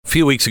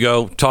few weeks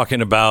ago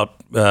talking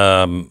about,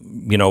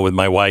 with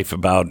my wife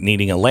about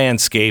needing a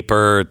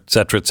landscaper, et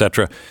cetera, et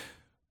cetera.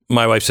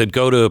 My wife said,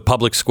 go to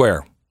Public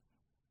Square.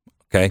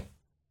 Okay.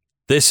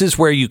 This is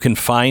where you can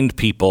find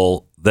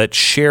people that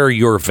share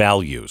your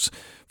values.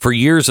 For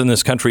years in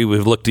this country,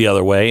 we've looked the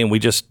other way, and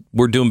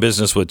we're doing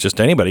business with just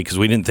anybody because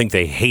we didn't think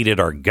they hated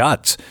our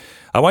guts.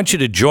 I want you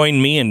to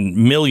join me and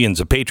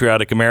millions of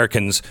patriotic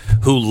Americans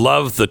who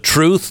love the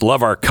truth,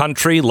 love our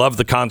country, love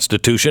the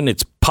Constitution.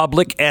 It's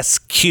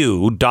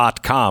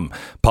publicsq.com,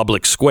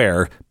 Public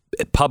Square,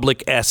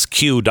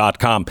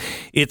 publicsq.com.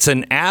 It's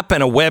an app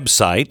and a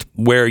website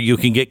where you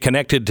can get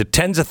connected to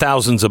tens of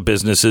thousands of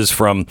businesses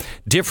from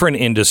different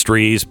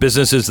industries,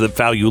 businesses that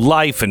value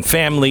life and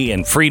family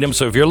and freedom.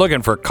 So if you're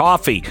looking for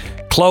coffee,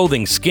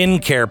 clothing,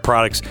 skincare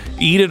products,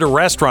 eat at a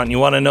restaurant, and you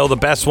want to know the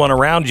best one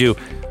around you,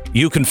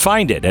 you can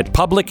find it at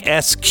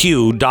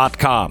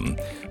publicsq.com.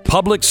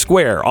 Public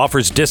Square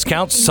offers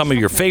discounts to some of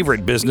your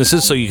favorite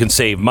businesses so you can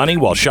save money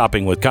while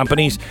shopping with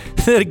companies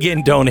that,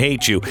 again, don't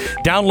hate you.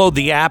 Download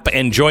the app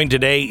and join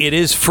today. It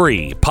is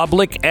free.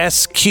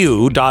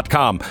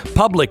 publicsq.com.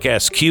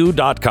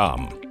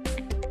 publicsq.com.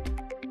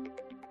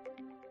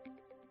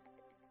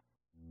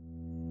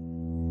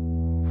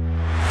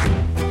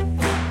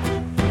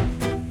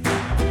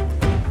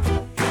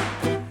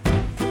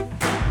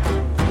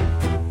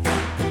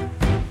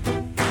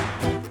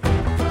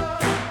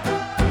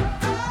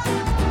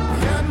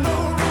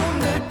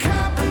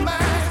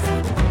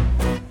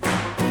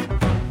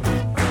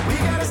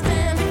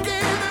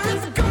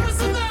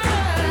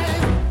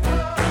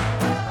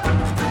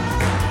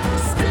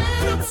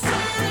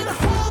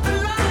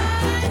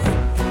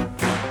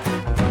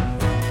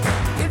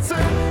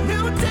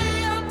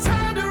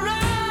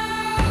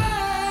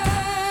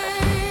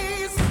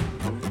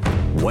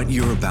 What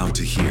you're about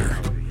to hear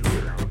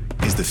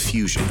is the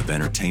fusion of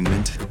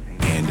entertainment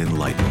and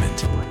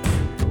enlightenment.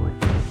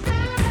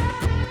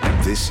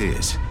 This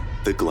is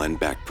the Glenn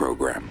Beck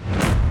Program.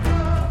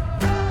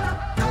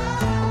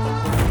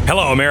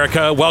 Hello,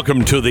 America.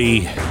 Welcome to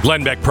the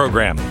Glenn Beck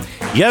Program.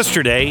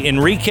 Yesterday,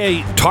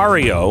 Enrique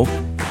Tarrio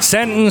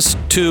sentenced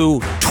to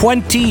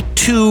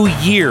 22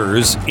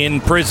 years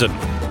in prison.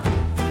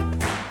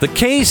 The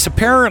case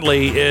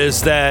apparently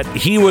is that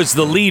he was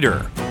the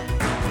leader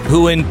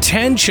who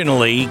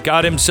intentionally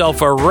got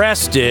himself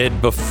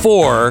arrested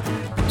before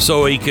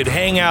so he could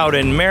hang out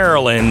in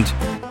Maryland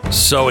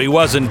so he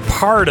wasn't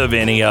part of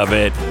any of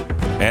it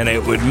and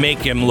it would make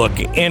him look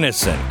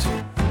innocent.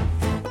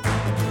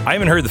 I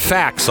haven't heard the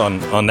facts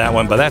on that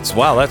one, but that's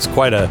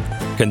quite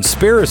a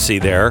conspiracy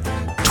there.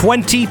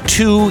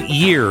 22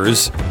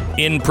 years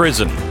in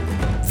prison.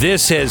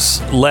 This has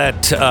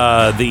let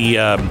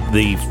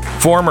the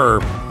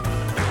former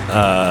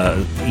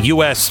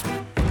U.S.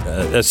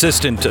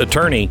 Assistant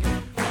Attorney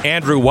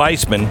Andrew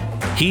Weissman,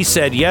 he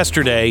said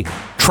yesterday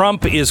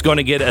Trump is going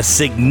to get a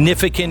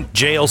significant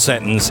jail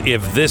sentence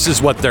if this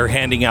is what they're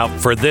handing out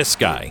for this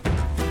guy.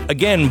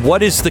 Again,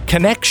 what is the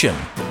connection?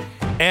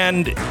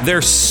 And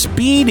they're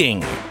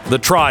speeding the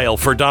trial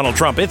for Donald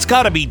Trump. It's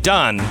got to be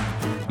done,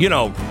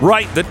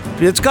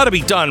 it's got to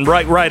be done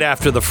right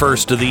after the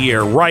first of the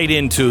year, right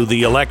into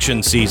the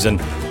election season.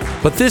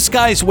 But this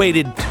guy's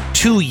waited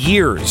 2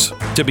 years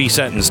to be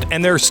sentenced,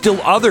 and there are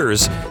still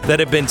others that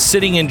have been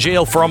sitting in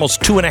jail for almost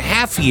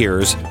 2.5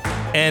 years,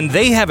 and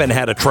they haven't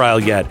had a trial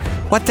yet.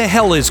 What the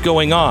hell is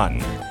going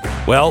on?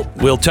 Well,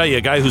 we'll tell you,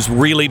 a guy who's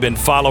really been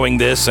following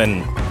this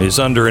and is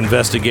under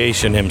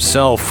investigation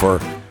himself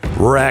for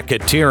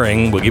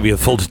racketeering. We'll give you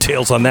the full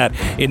details on that.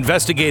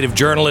 Investigative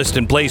journalist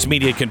and Blaze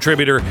Media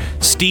contributor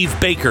Steve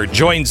Baker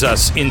joins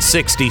us in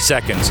 60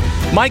 seconds.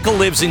 Michael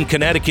lives in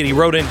Connecticut. He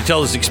wrote in to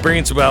tell his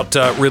experience about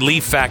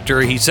Relief Factor.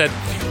 He said,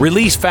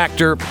 Relief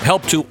Factor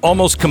helped to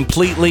almost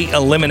completely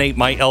eliminate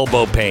my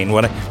elbow pain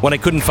when I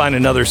couldn't find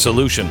another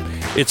solution.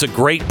 It's a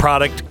great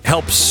product,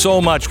 helps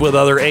so much with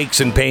other aches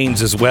and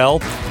pains as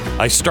well.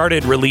 I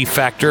started Relief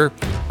Factor.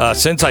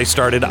 Since I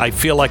started, I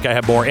feel like I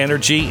have more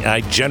energy.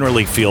 I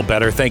generally feel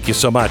better. Thank you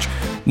so much.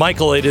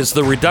 Michael, it is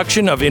the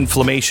reduction of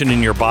inflammation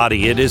in your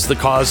body. It is the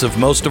cause of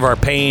most of our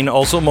pain,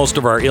 also most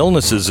of our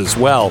illnesses as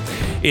well.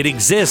 It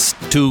exists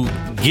to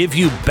give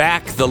you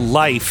back the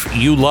life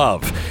you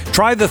love.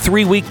 Try the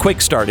 3-week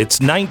quick start. It's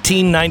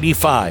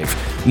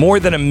 $19.95. More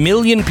than 1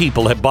 million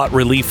people have bought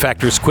Relief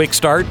Factor's quick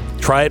start.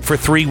 Try it for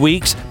 3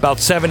 weeks. About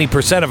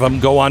 70% of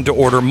them go on to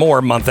order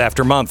more month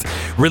after month.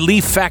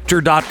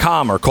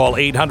 ReliefFactor.com or call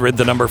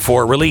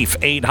 800-4-RELIEF.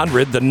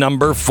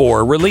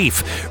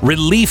 800-4-RELIEF.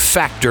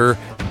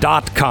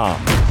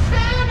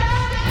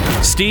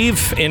 ReliefFactor.com.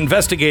 Steve,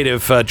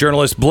 investigative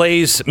journalist,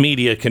 Blaze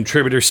Media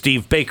contributor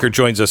Steve Baker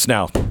joins us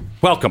now.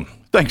 Welcome.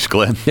 Thanks,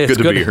 Glenn. Good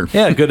to be here.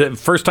 Yeah, good.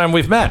 First time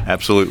we've met.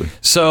 Absolutely.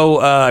 So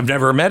I've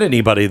never met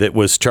anybody that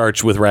was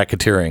charged with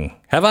racketeering.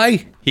 Have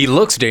I? He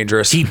looks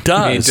dangerous. He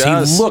does.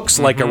 He looks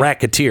like a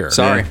racketeer.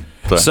 Sorry.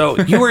 Yeah. So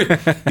you were.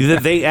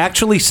 They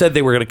actually said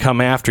they were going to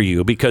come after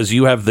you because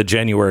you have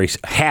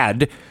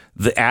had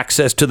the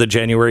access to the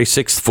January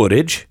 6th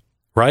footage,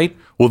 right?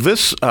 Well,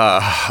 this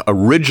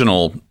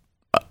original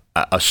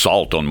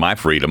assault on my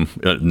freedom,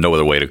 no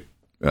other way to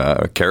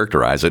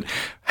characterize it,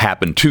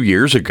 happened 2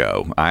 years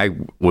ago. I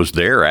was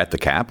there at the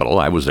Capitol.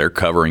 I was there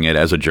covering it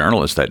as a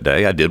journalist that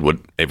day. I did what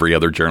every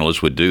other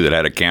journalist would do that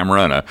had a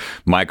camera and a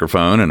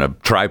microphone and a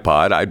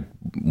tripod. I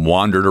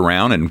wandered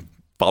around and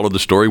followed the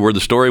story where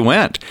the story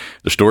went.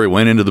 The story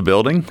went into the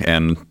building,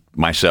 and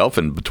myself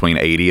and between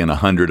 80 and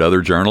 100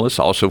 other journalists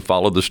also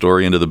followed the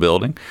story into the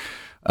building.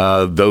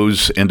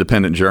 Those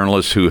independent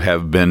journalists who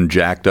have been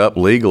jacked up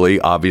legally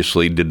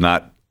obviously did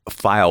not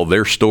file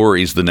their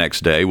stories the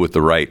next day with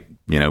the right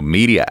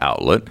media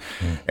outlet.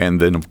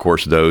 And then, of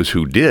course, those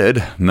who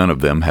did, none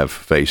of them have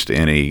faced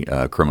any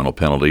criminal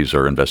penalties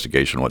or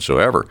investigation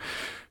whatsoever.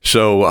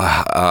 So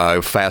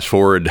fast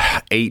forward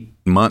 8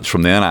 months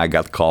from then, I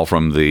got the call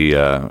from the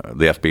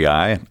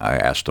FBI. I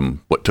asked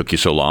them, what took you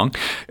so long?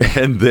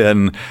 And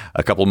then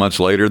a couple of months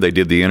later, they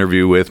did the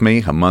interview with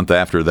me. A month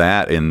after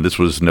that, and this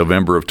was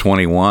November of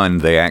 21,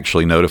 they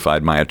actually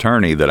notified my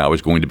attorney that I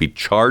was going to be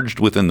charged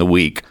within the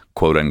week,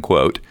 quote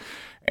unquote,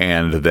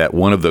 and that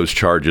one of those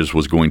charges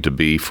was going to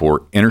be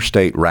for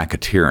interstate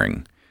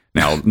racketeering.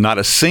 Now, not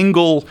a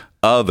single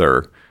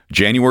other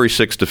January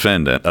 6th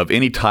defendant of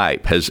any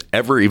type has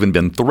ever even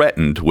been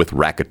threatened with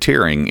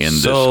racketeering in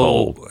this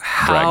whole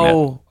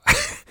dragnet.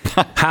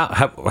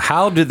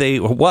 How do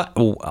they, what,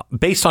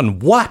 based on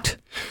what?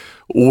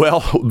 Well,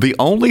 the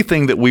only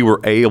thing that we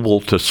were able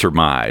to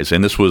surmise,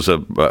 and this was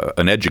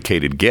an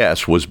educated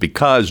guess, was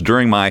because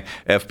during my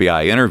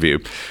FBI interview,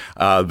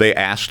 they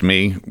asked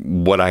me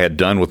what I had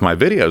done with my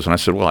videos. And I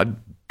said, well, I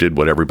did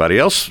what everybody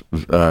else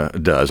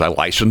does. I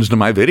licensed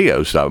my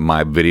videos.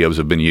 My videos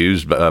have been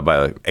used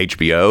by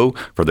HBO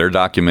for their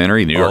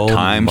documentary, New York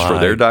Times for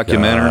their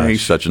documentary,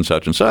 such and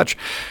such and such.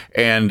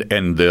 And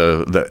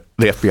the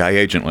FBI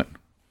agent went,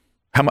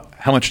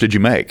 how much did you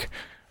make?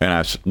 And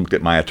I looked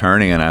at my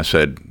attorney and I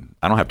said,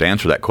 I don't have to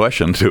answer that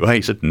question, do I?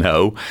 He said,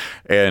 no.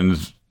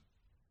 And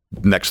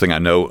next thing I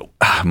know,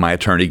 my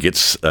attorney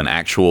gets an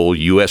actual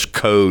U.S.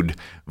 code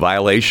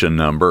violation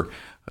number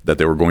that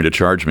they were going to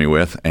charge me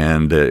with,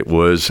 and it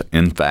was,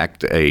 in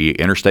fact, a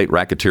interstate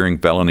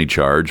racketeering felony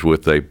charge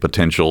with a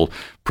potential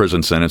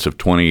prison sentence of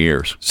 20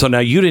 years. So now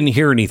you didn't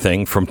hear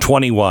anything from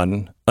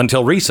 21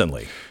 until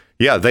recently.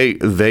 Yeah,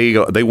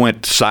 they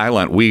went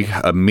silent. We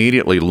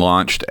immediately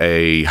launched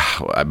lack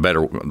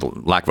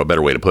of a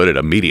better way to put it,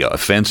 a media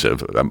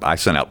offensive. I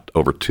sent out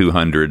over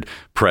 200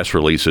 press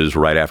releases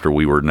right after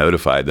we were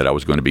notified that I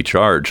was going to be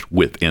charged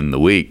within the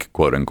week,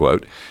 quote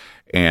unquote,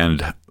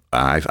 and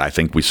I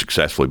think we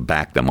successfully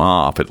backed them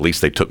off. At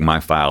least they took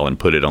my file and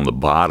put it on the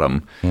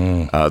bottom.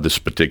 This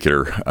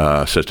particular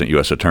assistant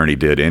U.S. attorney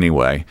did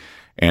anyway.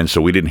 And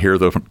so we didn't hear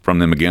from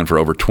them again for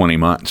over 20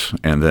 months.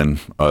 And then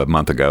a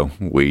month ago,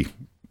 we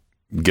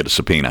get a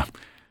subpoena.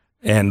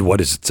 And what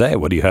does it say?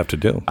 What do you have to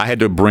do? I had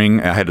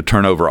to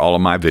turn over all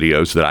of my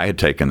videos that I had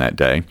taken that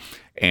day.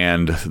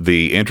 And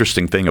the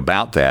interesting thing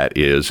about that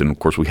is, and of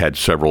course we had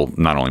several,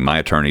 not only my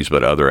attorneys,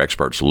 but other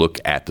experts look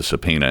at the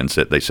subpoena and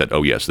they said,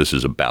 oh yes, this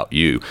is about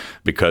you.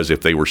 Because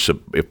if they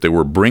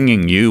were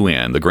bringing you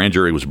in, the grand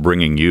jury was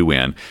bringing you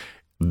in,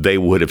 they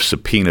would have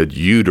subpoenaed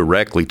you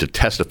directly to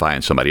testify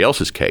in somebody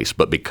else's case.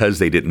 But because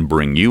they didn't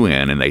bring you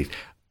in and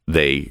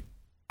they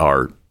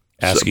are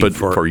asking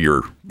for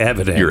your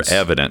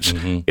evidence,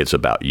 it's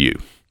about you.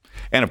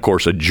 And of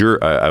course,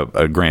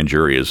 a grand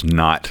jury is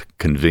not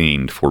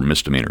convened for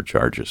misdemeanor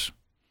charges.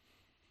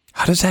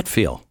 How does that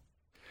feel?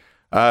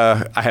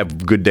 I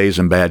have good days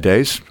and bad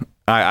days.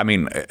 I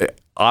mean,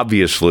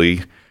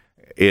 obviously,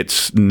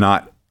 it's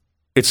not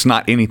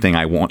anything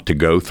I want to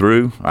go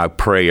through. I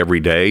pray every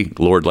day,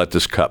 Lord, let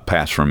this cup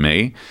pass from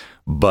me.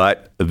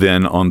 But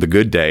then on the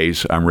good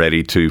days, I'm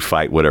ready to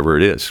fight whatever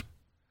it is.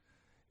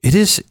 It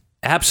is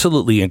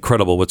absolutely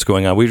incredible what's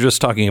going on. We were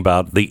just talking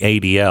about the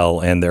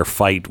ADL and their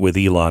fight with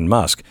Elon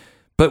Musk,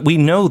 but we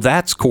know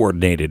that's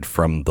coordinated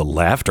from the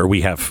left, or we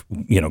have,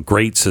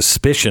 great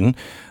suspicion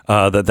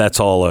that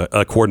that's all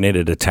a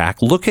coordinated attack.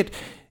 Look at,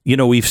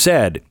 we've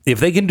said if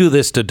they can do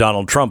this to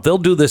Donald Trump, they'll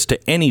do this to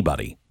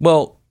anybody.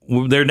 Well,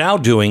 they're now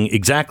doing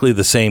exactly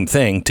the same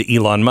thing to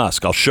Elon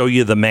Musk. I'll show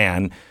you the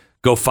man.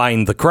 Go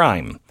find the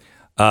crime.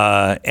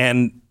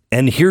 And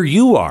here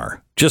you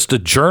are. Just a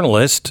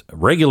journalist, a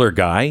regular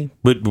guy,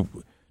 but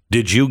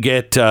did you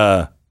get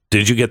the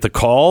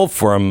call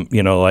from,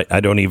 I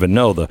don't even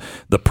know,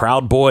 the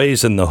Proud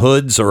Boys and the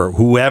Hoods or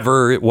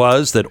whoever it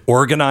was that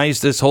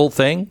organized this whole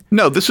thing?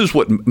 No, this is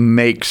what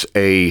makes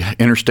a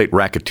interstate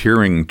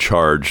racketeering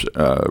charge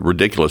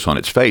ridiculous on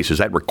its face, is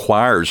that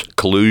requires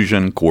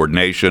collusion,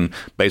 coordination,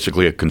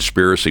 basically a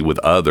conspiracy with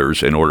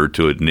others in order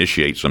to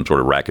initiate some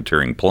sort of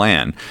racketeering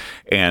plan.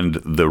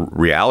 And the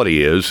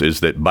reality is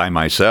that by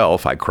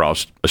myself, I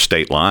crossed a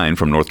state line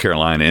from North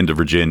Carolina into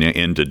Virginia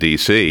into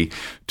D.C.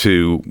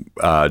 to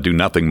do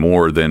nothing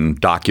more than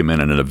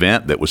document an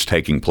event that was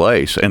taking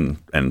place. And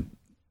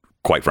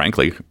quite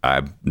frankly,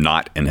 I'm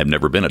not and have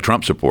never been a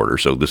Trump supporter.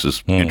 So this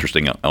is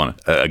interesting on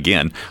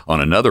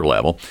another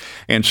level.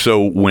 And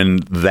so when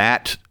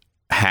that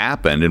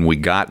happened and we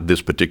got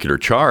this particular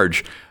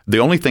charge, the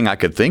only thing I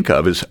could think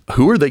of is,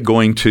 who are they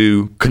going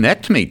to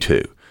connect me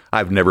to?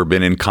 I've never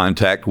been in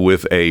contact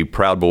with a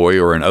Proud Boy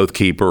or an Oath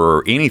Keeper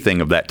or anything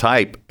of that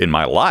type in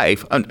my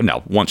life.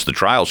 Now, once the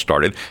trials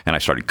started and I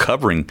started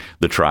covering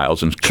the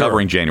trials and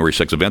covering January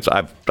 6 events,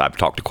 I've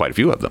talked to quite a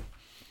few of them.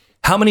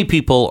 How many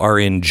people are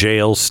in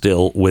jail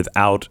still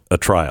without a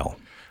trial?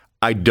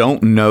 I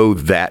don't know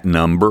that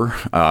number.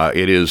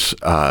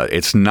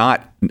 It's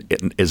not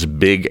as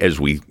big as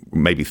we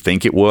maybe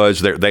think it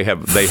was. They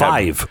have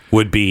five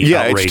would be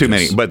outrageous. It's too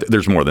many, but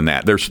there's more than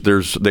that.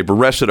 They've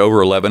arrested over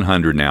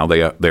 1,100 now.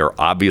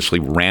 They're obviously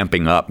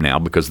ramping up now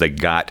because they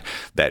got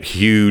that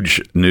huge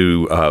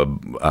new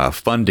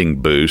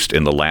funding boost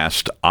in the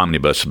last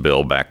omnibus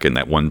bill back in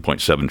that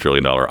 $1.7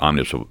 trillion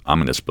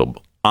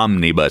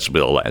omnibus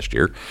bill last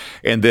year.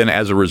 And then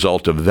as a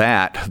result of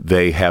that,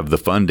 they have the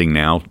funding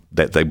now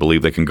that they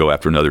believe they can go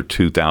after another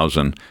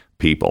 2,000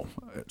 people,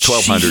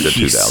 1,200 to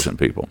 2,000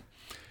 people.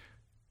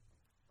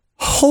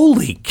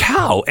 Holy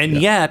cow.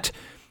 And yet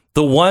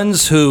the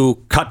ones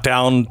who cut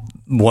down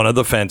one of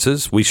the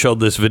fences, we showed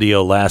this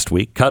video last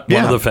week, cut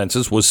one of the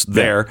fences, was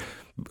there.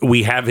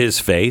 We have his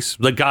face.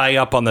 The guy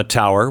up on the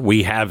tower,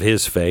 we have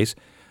his face.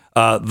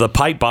 The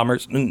pipe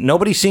bombers,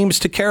 nobody seems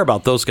to care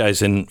about those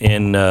guys in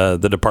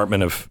the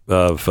Department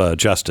of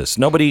Justice.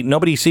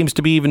 Nobody seems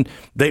to be even,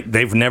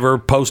 they've never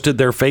posted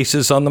their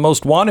faces on the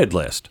most wanted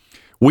list.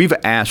 We've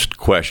asked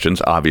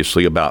questions,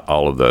 obviously, about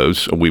all of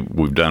those.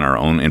 We've done our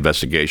own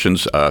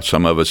investigations.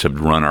 Some of us have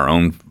run our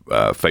own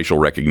facial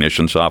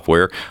recognition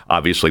software.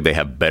 Obviously, they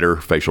have better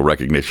facial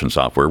recognition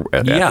software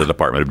at the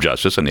Department of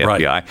Justice and the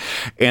FBI.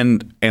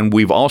 And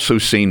we've also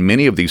seen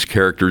many of these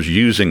characters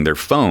using their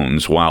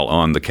phones while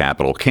on the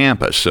Capitol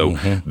campus. So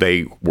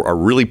they are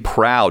really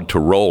proud to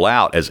roll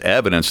out as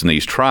evidence in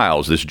these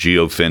trials this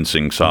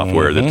geofencing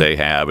software that they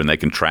have, and they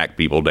can track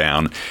people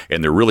down.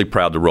 And they're really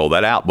proud to roll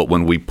that out. But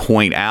when we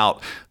point out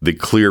the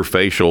clear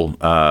facial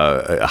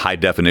high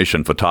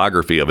definition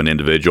photography of an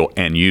individual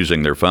and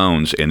using their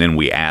phones, and then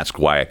we ask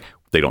why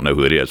they don't know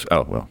who it is.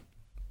 Oh, well,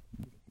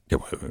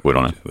 we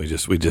don't know. We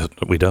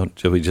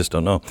just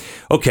don't know.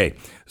 Okay.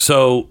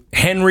 So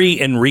Henry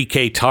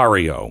Enrique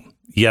Tarrio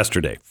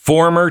yesterday,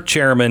 former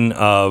chairman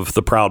of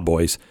the Proud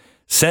Boys,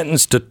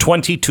 sentenced to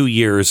 22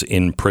 years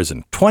in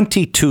prison.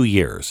 22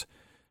 years.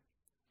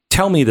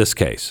 Tell me this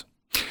case.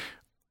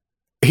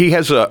 He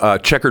has a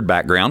checkered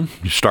background.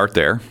 You start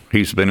there.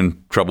 He's been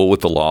in trouble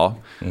with the law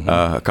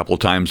a couple of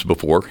times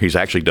before. He's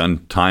actually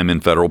done time in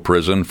federal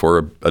prison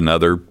for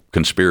another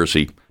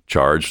conspiracy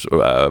charge.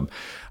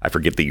 I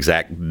forget the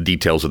exact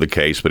details of the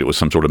case, but it was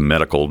some sort of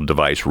medical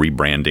device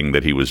rebranding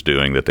that he was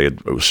doing, that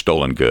it was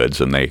stolen goods,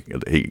 and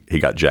he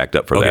got jacked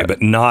up for that. Okay, but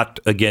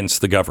not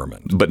against the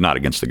government. But not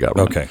against the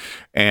government. Okay.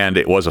 And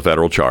it was a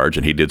federal charge,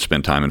 and he did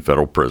spend time in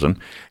federal prison.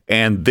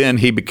 And then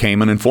he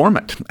became an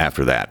informant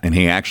after that, and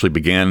he actually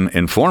began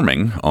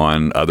informing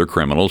on other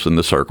criminals in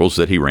the circles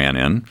that he ran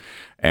in.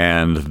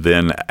 And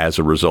then as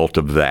a result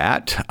of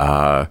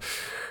that,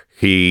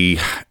 he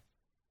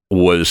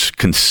was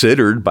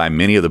considered by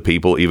many of the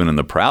people, even in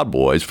the Proud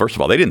Boys. First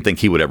of all, they didn't think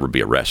he would ever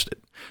be arrested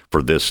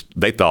for this.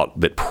 They thought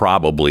that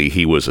probably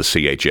he was a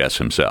CHS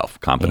himself,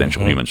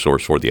 confidential human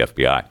source for the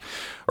FBI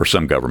or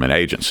some government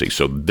agency.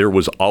 So there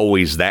was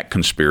always that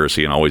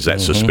conspiracy and always that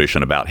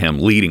suspicion about him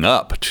leading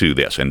up to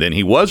this. And then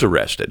he was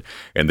arrested.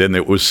 And then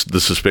the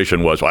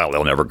suspicion was, well,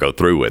 they'll never go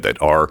through with it,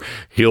 or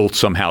he'll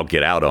somehow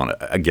get out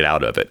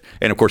of it.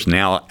 And of course,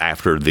 now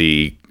after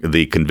the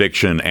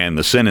conviction and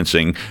the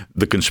sentencing,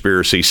 the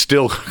conspiracy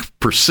still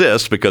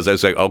persists, because they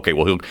say, okay,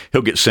 well,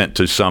 he'll get sent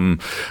to some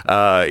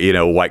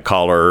white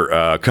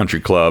collar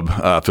country club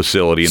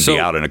facility and be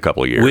out in a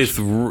couple of years.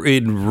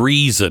 In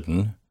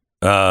reason.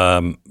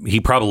 He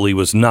probably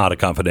was not a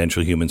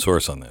confidential human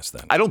source on this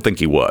then. I don't think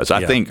he was.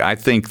 I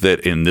think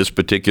that in this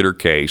particular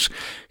case,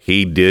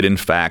 he did, in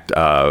fact,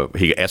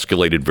 he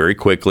escalated very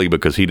quickly,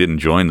 because he didn't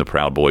join the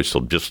Proud Boys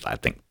till just, I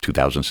think,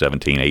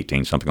 2017,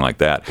 18, something like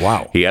that.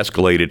 Wow. He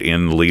escalated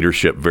in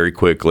leadership very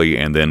quickly,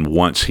 and then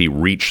once he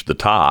reached the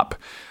top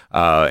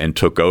and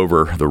took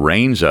over the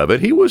reins of it,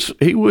 he was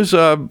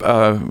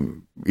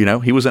an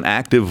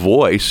active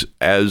voice.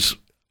 As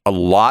a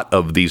lot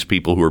of these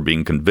people who are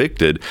being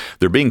convicted,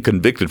 they're being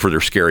convicted for their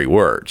scary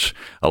words.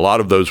 A lot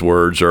of those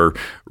words are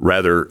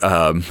rather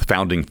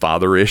founding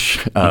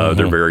fatherish.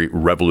 They're very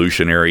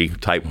revolutionary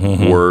type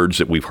words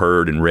that we've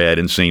heard and read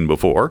and seen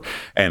before.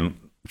 And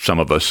some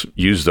of us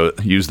use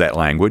that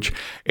language.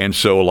 And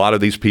so a lot of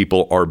these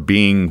people are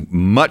being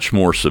much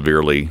more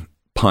severely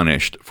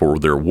punished for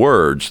their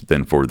words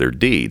than for their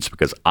deeds,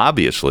 because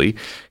obviously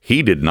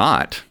he did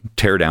not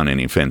tear down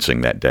any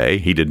fencing that day.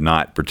 He did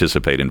not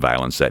participate in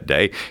violence that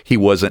day. He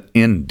wasn't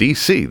in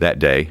D.C. that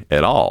day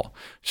at all.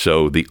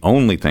 So the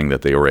only thing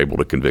that they were able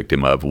to convict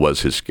him of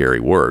was his scary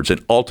words,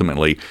 and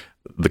ultimately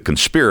the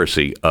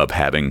conspiracy of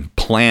having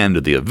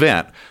planned the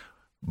event.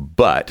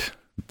 But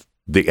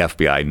the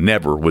FBI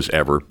never was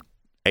ever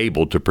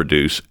able to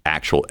produce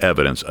actual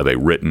evidence of a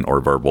written or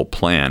verbal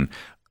plan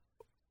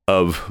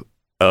of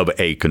of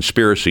a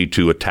conspiracy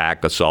to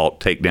attack,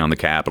 assault, take down the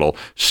Capitol,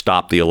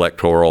 stop the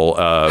electoral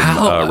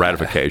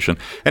ratification.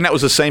 And that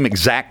was the same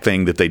exact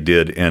thing that they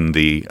did in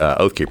the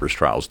Oath Keepers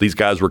trials. These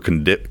guys were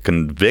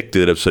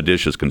convicted of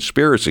seditious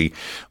conspiracy,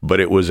 but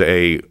it was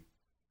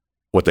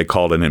what they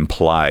called an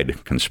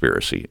implied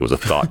conspiracy. It was a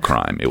thought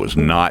crime. It was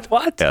not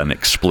an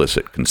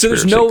explicit conspiracy. So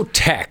there's no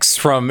text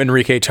from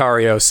Enrique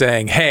Tarrio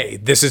saying, hey,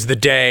 this is the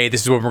day,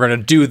 this is when we're going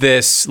to do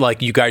this,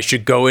 like you guys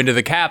should go into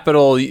the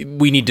Capitol,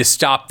 we need to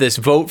stop this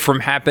vote from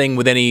happening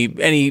with any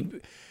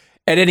expense,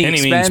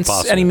 means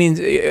possible. any means.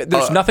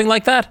 There's nothing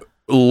like that?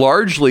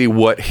 Largely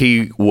what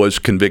he was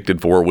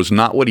convicted for was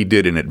not what he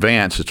did in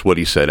advance, it's what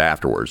he said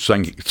afterwards.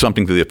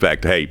 Something to the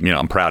effect, hey,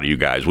 I'm proud of you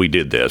guys. We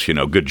did this,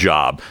 good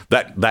job.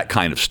 That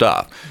kind of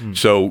stuff.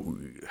 So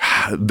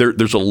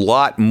there's a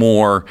lot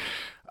more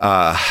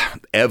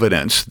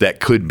evidence that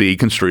could be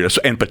construed,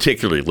 and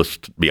particularly, let's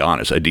be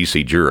honest, a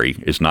D.C. jury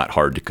is not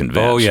hard to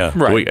convince. Oh yeah,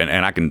 right.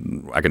 And I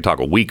can talk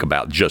a week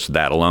about just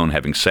that alone,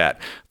 having sat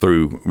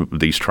through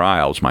these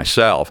trials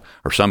myself,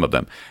 or some of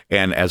them.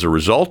 And as a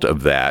result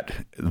of that,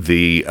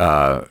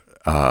 and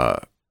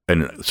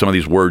some of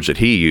these words that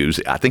he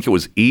used, I think it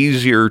was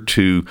easier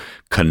to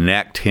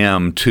connect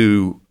him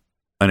to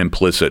an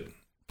implicit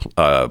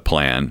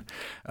plan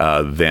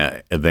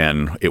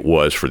than it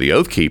was for the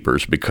Oath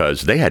Keepers,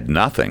 because they had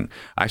nothing.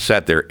 I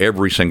sat there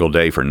every single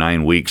day for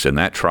 9 weeks in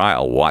that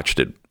trial, watched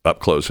it up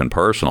close and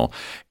personal,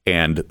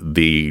 and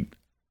the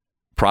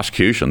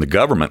prosecution, the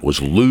government,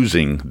 was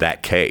losing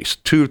that case.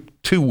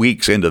 Two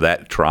weeks into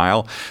that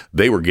trial,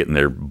 they were getting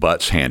their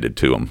butts handed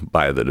to them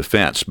by the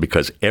defense,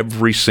 because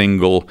every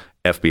single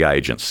FBI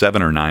agent,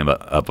 7 or 9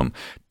 of them,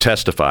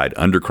 testified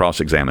under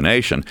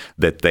cross-examination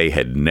that they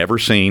had never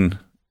seen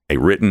a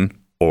written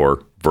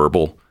or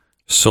verbal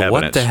So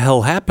evidence. what the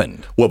hell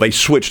happened? Well, they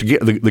switched.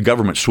 The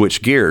government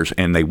switched gears,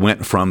 and they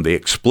went from their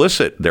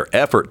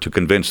effort to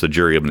convince the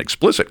jury of an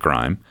explicit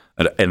crime,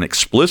 an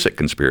explicit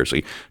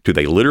conspiracy, to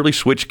they literally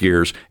switched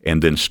gears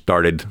and then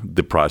started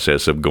the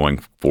process of going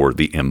for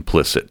the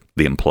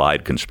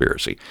implied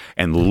conspiracy,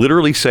 and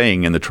literally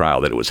saying in the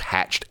trial that it was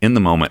hatched in the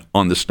moment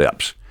on the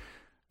steps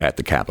at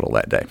the Capitol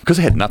that day, because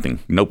they had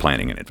no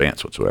planning in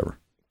advance whatsoever.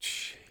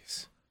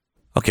 Jeez.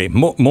 Okay,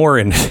 more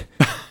in.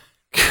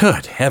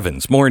 Good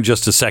heavens, more in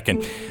just a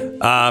second.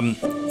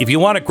 If you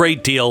want a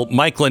great deal,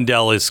 Mike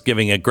Lindell is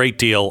giving a great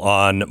deal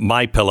on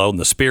MyPillow in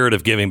the spirit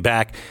of giving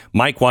back.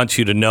 Mike wants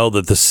you to know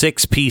that the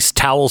 6-piece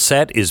towel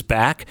set is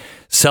back,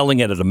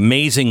 selling at an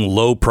amazing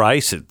low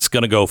price. It's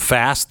going to go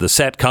fast. The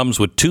set comes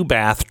with 2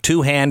 bath,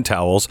 2 hand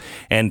towels,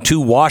 and 2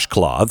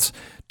 washcloths.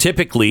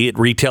 Typically, it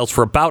retails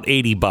for about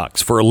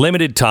 $80. For a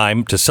limited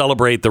time, to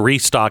celebrate the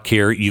restock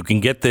here, you can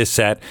get this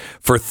set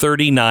for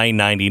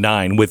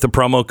 $39.99 with the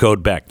promo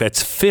code Beck.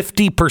 That's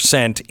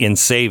 50% in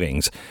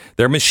savings.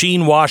 They're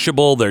machine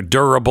washable. They're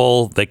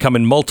durable. They come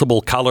in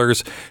multiple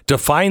colors. To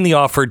find the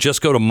offer,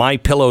 just go to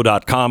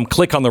mypillow.com.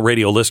 Click on the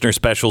radio listener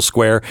special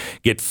square.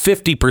 Get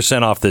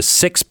 50% off this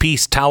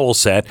 6-piece towel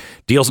set.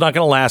 Deal's not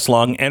going to last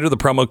long. Enter the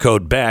promo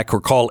code Beck or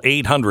call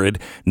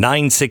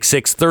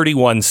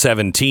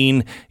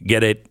 800-966-3117.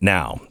 Get it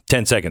now.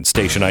 10 seconds.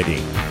 Station ID.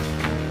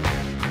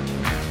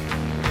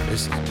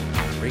 This is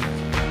great.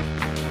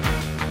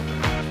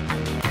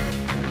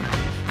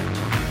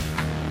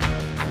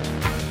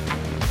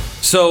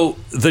 So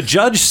the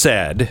judge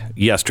said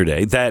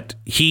yesterday that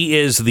he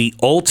is the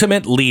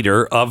ultimate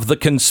leader of the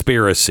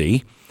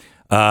conspiracy.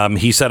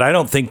 He said, I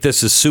don't think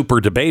this is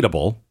super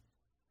debatable.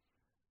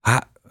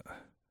 How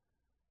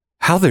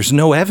there's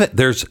no evidence?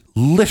 There's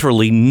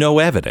literally no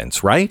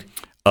evidence, right?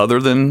 Other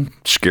than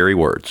scary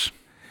words.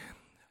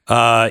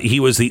 He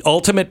was the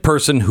ultimate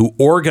person who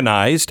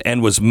organized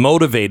and was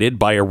motivated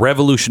by a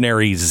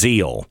revolutionary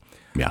zeal.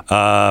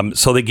 Yeah.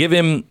 So they give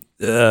him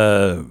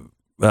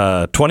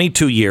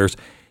 22 years.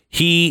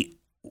 He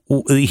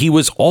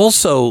was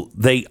also,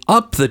 they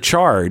upped the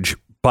charge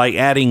by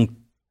adding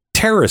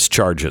terrorist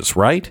charges,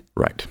 right?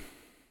 Right.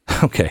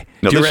 Okay.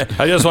 No,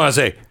 I just want to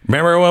say,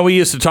 remember when we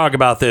used to talk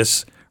about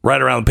this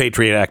right around the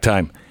Patriot Act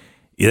time?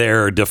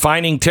 They're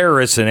defining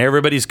terrorists and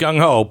everybody's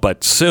gung-ho,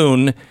 but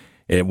soon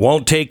it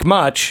won't take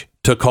much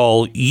to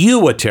call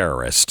you a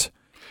terrorist.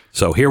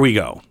 So here we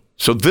go.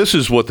 So this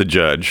is what the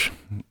judge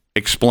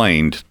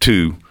explained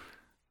to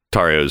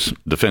Tarrio's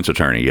defense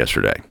attorney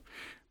yesterday.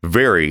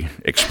 Very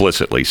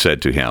explicitly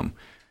said to him,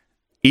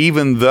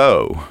 even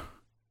though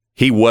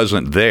he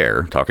wasn't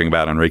there, talking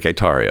about Enrique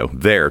Tarrio,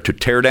 there to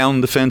tear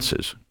down the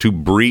fences, to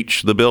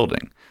breach the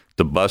building,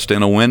 to bust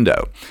in a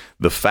window,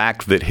 the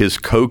fact that his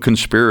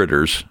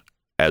co-conspirators,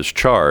 as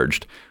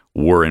charged,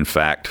 were in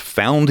fact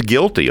found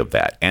guilty of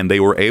that, and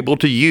they were able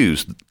to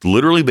use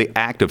literally the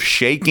act of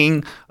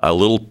shaking a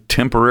little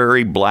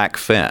temporary black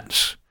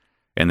fence,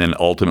 and then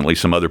ultimately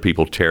some other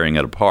people tearing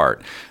it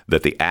apart,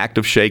 that the act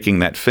of shaking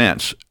that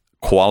fence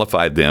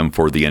qualified them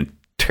for the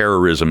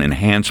terrorism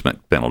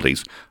enhancement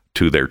penalties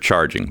to their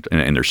charging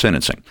and their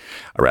sentencing,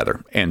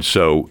 rather. And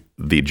so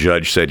the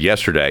judge said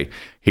yesterday,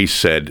 he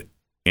said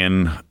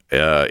in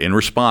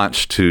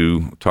response to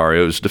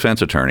Tarrio's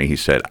defense attorney, he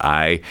said,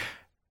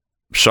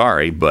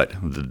 sorry, but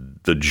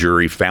the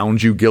jury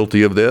found you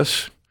guilty of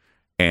this,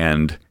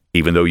 and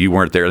even though you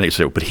weren't there, they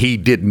say, but he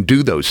didn't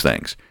do those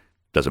things.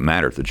 Doesn't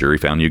matter if the jury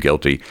found you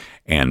guilty,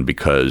 and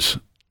because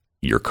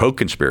your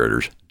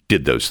co-conspirators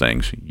did those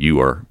things, you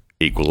are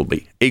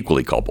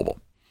equally culpable.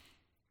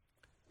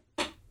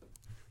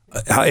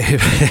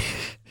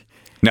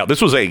 Now,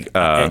 this was a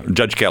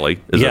Judge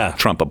Kelly is a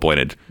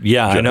Trump-appointed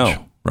judge. I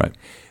know. Right.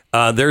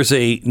 There's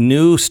a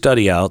new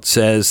study out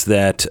says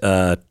that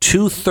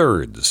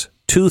two-thirds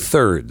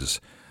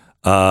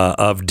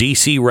of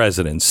D.C.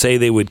 residents say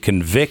they would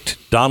convict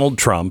Donald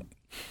Trump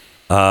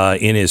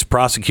in his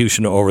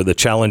prosecution over the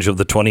challenge of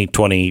the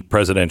 2020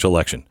 presidential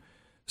election.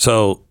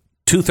 So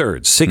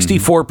two-thirds,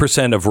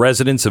 64% of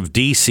residents of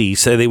D.C.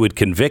 say they would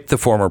convict the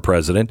former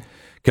president,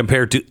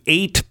 compared to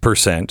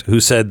 8% who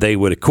said they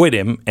would acquit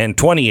him and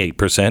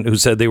 28% who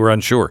said they were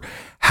unsure.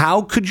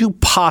 How could you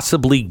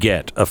possibly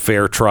get a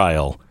fair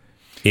trial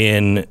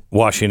in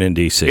Washington,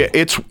 D.C.?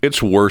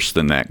 It's worse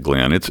than that,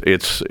 Glenn.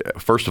 It's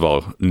first of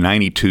all,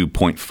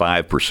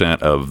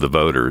 92.5% of the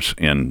voters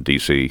in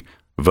D.C.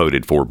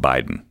 voted for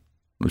Biden.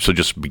 So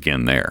just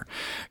begin there.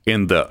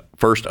 In the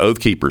first Oath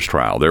Keepers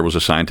trial, there was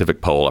a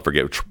scientific poll, I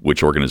forget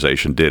which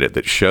organization did it,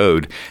 that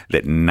showed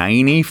that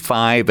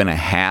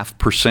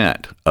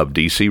 95.5% of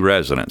D.C.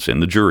 residents in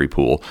the jury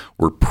pool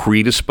were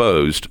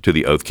predisposed to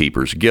the Oath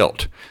Keepers'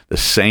 guilt. The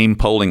same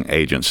polling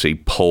agency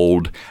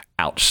polled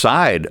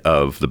outside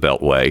of the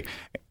Beltway,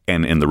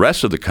 and in the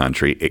rest of the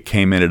country, it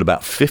came in at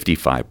about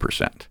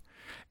 55%.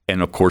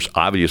 And of course,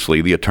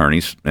 obviously, the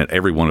attorneys, and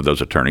every one of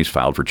those attorneys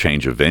filed for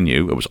change of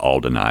venue. It was all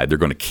denied. They're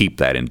going to keep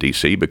that in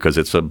D.C. because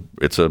it's a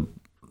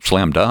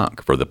slam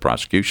dunk for the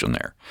prosecution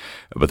there.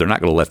 But they're not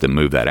going to let them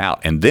move that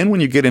out. And then when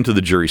you get into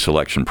the jury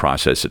selection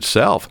process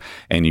itself,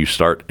 and you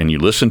start and you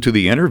listen to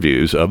the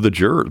interviews of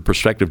the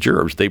prospective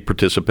jurors, they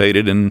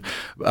participated in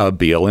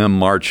BLM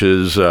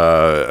marches,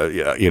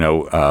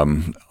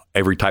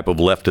 every type of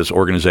leftist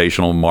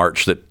organizational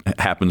march that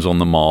happens on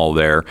the mall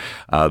there.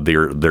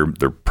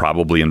 They're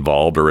probably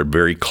involved or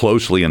very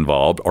closely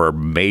involved, or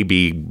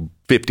maybe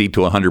 50 to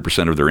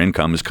 100% of their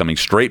income is coming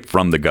straight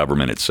from the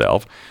government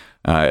itself.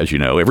 As you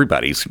know,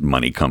 everybody's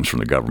money comes from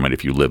the government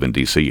if you live in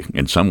D.C.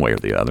 in some way or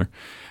the other.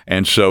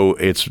 And so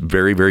it's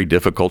very, very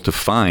difficult to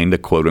find a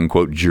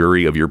quote-unquote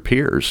jury of your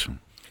peers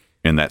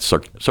in that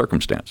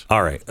circumstance.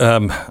 All right.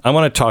 I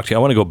want to talk to you. I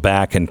want to go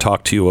back and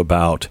talk to you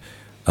about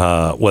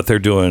what they're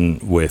doing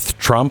with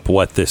Trump,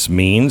 what this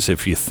means,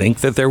 if you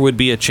think that there would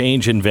be a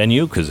change in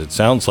venue, because it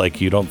sounds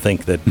like you don't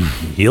think that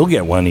he'll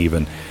get one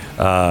even,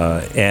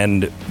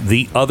 and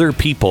the other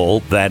people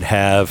that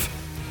have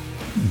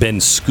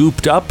been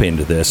scooped up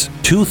into this,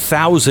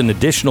 2,000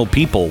 additional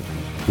people,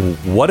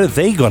 what are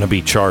they going to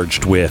be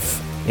charged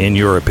with, in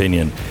your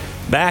opinion?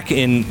 Back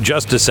in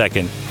just a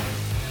second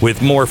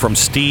with more from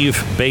Steve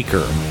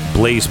Baker,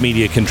 Blaze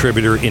Media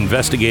contributor,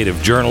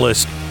 investigative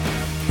journalist,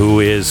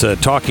 who is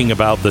talking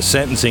about the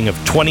sentencing of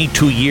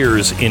 22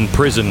 years in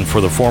prison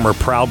for the former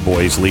Proud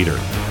Boys leader.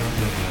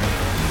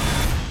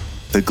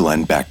 The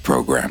Glenn Beck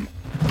Program.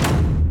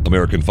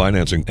 American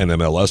Financing,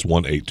 NMLS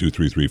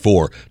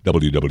 182334,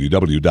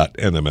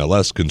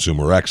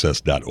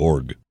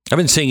 www.nmlsconsumeraccess.org. I've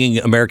been singing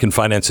American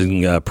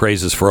Financing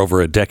praises for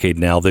over a decade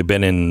now. They've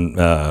been in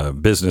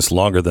business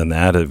longer than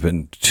that. It's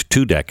been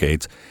 2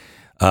 decades.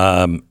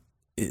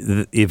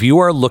 If you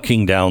are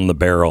looking down the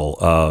barrel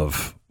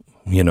of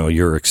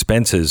your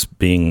expenses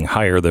being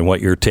higher than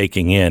what you're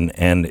taking in,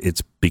 and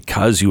it's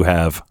because you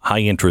have high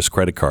interest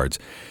credit cards.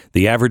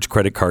 The average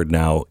credit card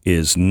now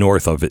is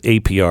north of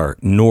APR,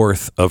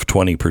 north of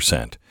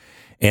 20%,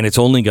 and it's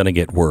only going to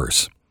get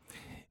worse.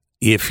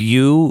 If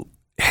you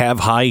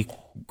have high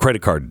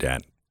credit card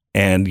debt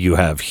and you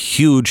have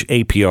huge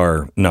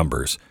APR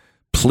numbers,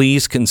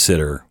 please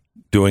consider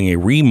doing a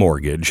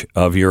remortgage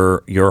of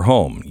your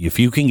home. If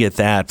you can get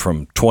that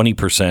from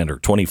 20% or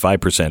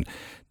 25%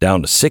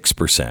 down to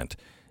 6%,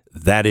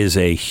 that is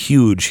a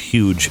huge,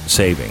 huge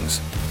savings.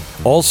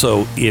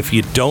 Also, if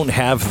you don't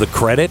have the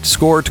credit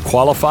score to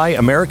qualify,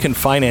 American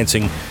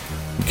Financing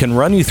can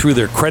run you through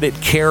their credit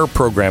care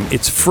program.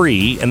 It's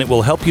free, and it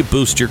will help you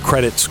boost your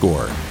credit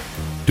score.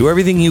 Do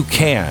everything you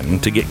can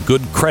to get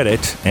good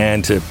credit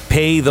and to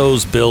pay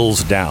those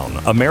bills down.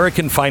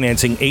 American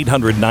Financing,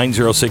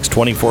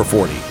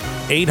 800-906-2440.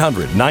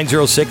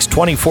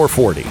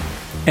 800-906-2440.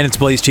 And it's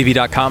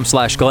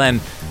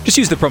blazetv.com/Glenn. Just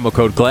use the promo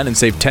code Glenn and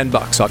save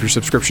 $10 off your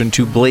subscription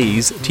to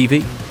Blaze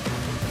TV.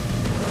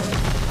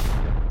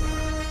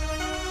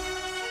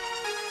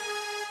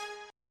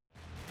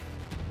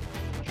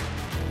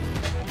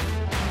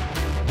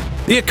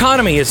 The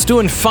economy is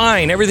doing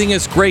fine. Everything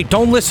is great.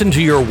 Don't listen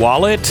to your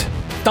wallet.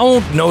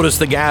 Don't notice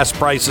the gas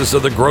prices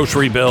or the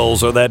grocery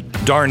bills or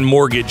that darn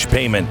mortgage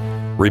payment.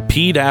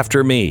 Repeat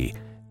after me.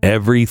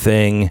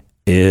 Everything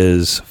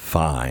is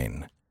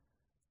fine.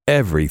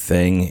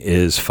 Everything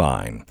is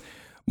fine.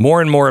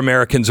 More and more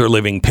Americans are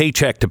living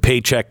paycheck to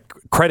paycheck.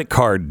 Credit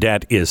card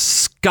debt is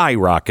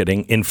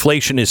skyrocketing.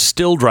 Inflation is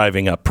still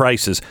driving up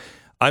prices.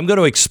 I'm going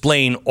to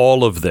explain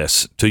all of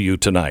this to you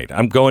tonight.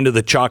 I'm going to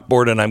the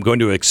chalkboard and I'm going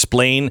to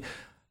explain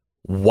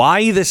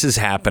why this is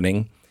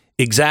happening.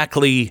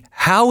 exactly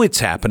how it's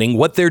happening,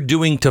 what they're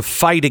doing to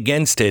fight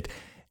against it,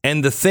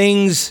 and the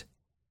things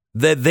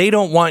that they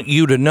don't want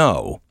you to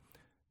know.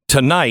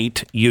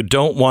 Tonight, you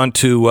don't want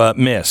to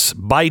miss.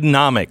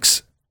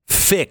 Bidenomics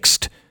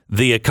fixed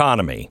the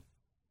economy.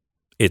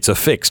 It's a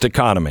fixed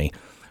economy.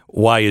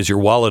 Why is your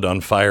wallet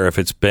on fire if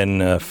it's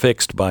been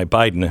fixed by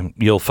Biden?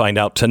 You'll find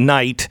out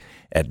tonight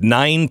at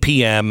 9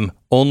 p.m.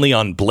 only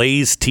on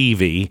Blaze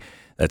TV.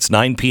 That's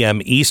 9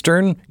 p.m.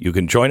 Eastern. You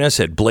can join us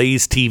at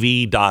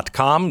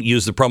blazetv.com.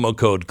 Use the promo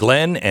code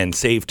Glenn and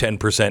save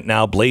 10%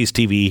 now.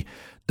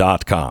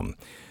 blazetv.com.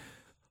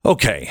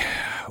 Okay,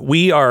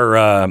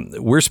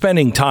 we're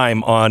spending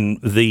time on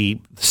the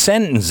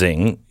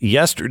sentencing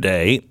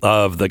yesterday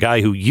of the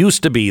guy who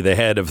used to be the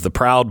head of the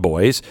Proud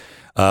Boys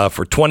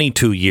for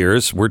 22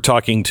 years. We're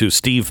talking to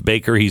Steve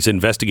Baker. He's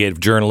investigative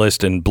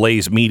journalist and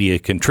Blaze Media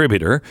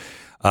contributor.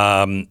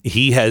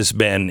 He has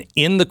been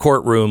in the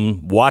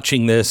courtroom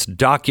watching this,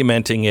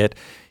 documenting it.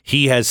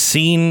 He has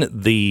seen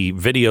the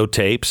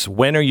videotapes.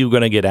 When are you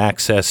going to get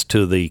access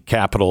to the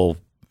Capitol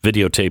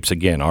videotapes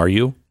again? Are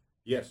you?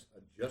 Yes.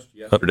 Just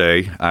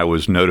yesterday, I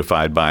was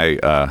notified by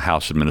a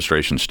House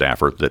administration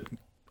staffer that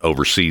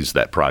oversees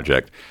that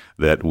project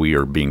that we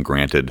are being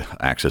granted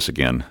access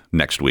again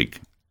next week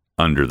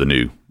under the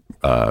new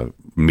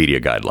media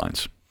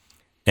guidelines.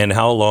 And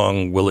how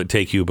long will it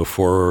take you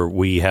before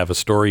we have a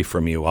story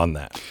from you on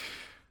that?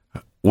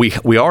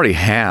 We already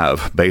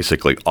have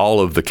basically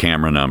all of the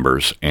camera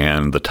numbers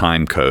and the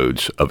time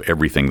codes of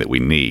everything that we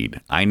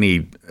need. I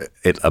need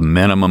a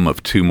minimum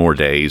of 2 more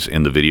days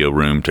in the video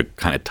room to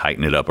kind of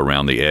tighten it up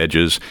around the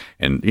edges.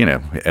 And,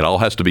 it all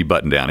has to be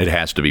buttoned down. It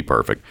has to be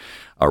perfect.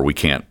 Or we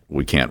can't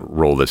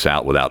roll this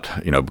out without,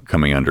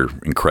 coming under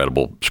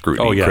incredible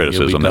scrutiny,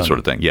 criticism, that sort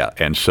of thing. Yeah.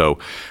 And so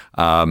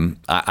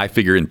I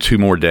figure in 2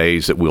 more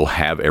days that we'll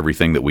have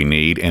everything that we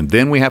need. And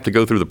then we have to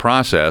go through the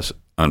process,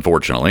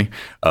 unfortunately,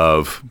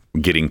 of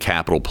getting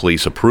Capitol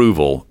Police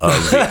approval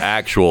of the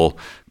actual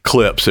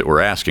clips that we're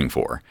asking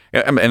for.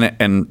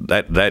 And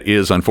that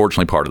is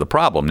unfortunately part of the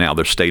problem. Now,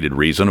 their stated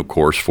reason, of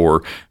course,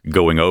 for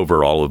going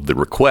over all of the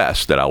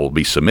requests that I will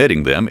be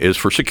submitting them is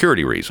for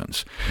security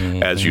reasons.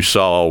 Mm-hmm. As you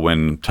saw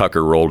when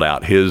Tucker rolled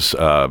out his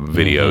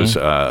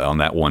videos on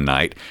that one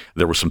night,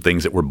 there were some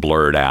things that were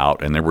blurred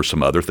out and there were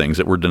some other things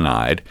that were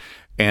denied.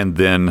 And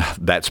then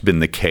that's been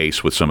the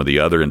case with some of the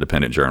other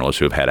independent journalists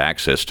who have had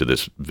access to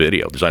this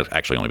video. There's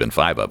actually only been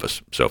 5 of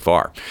us so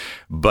far.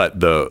 But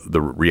the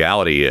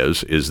reality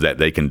is that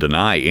they can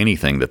deny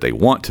anything that they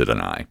want to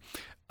deny.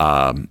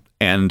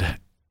 And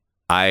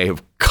I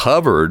have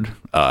covered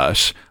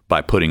us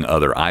by putting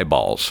other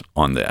eyeballs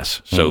on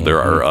this. So there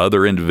are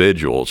other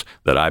individuals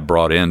that I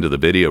brought into the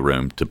video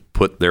room to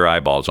put their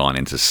eyeballs on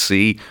and to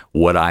see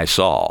what I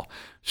saw.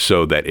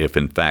 So that if,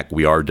 in fact,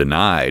 we are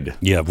denied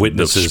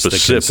witnesses the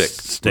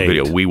specific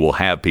video, we will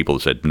have people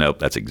that said, nope,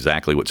 that's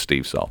exactly what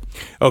Steve saw.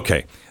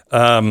 Okay.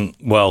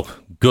 Well,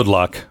 good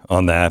luck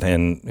on that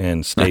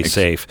and stay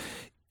safe.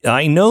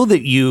 I know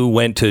that you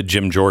went to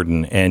Jim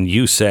Jordan and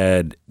you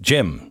said,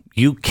 Jim,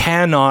 you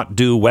cannot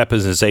do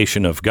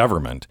weaponization of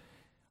government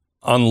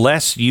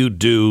unless you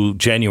do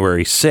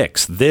January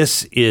 6th.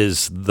 This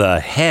is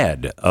the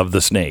head of the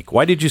snake.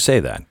 Why did you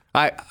say that?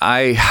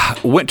 I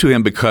went to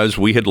him because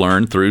we had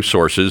learned through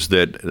sources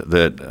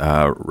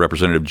that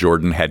Representative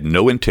Jordan had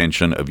no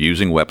intention of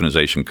using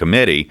Weaponization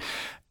Committee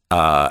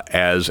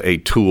as a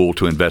tool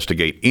to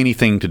investigate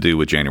anything to do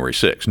with January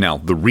 6th. Now,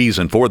 the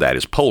reason for that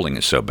is polling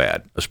is so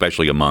bad,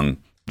 especially among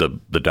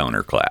the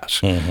donor class.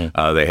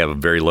 They have a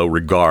very low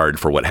regard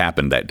for what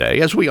happened that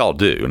day, as we all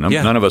do.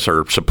 None of us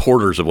are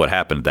supporters of what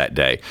happened that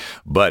day,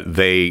 but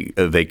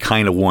they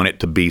kind of want it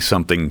to be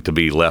something to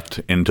be left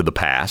into the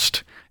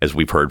past, as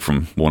we've heard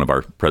from one of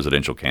our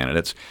presidential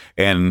candidates,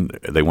 and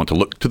they want to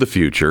look to the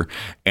future.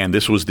 And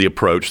this was the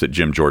approach that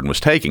Jim Jordan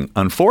was taking.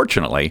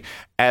 Unfortunately,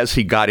 as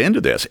he got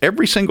into this,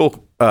 every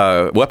single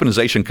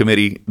weaponization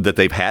committee that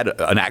they've had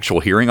an actual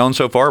hearing on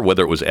so far,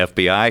 whether it was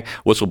FBI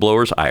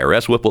whistleblowers,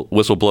 IRS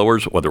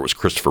whistleblowers, whether it was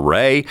Christopher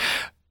Wray,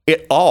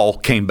 it all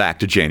came back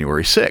to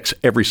January 6th,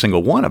 every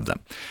single one of them.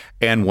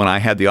 And when I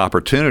had the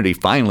opportunity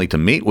finally to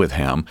meet with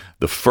him,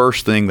 the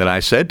first thing that I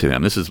said to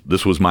him,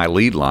 this was my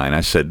lead line.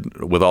 I said,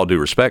 with all due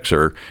respect,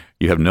 sir,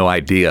 you have no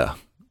idea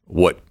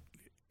what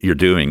you're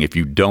doing if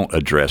you don't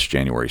address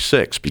January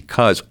 6th,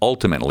 because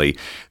ultimately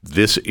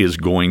this is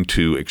going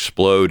to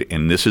explode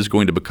and this is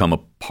going to become a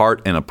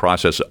part and a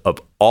process of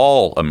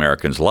all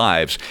Americans'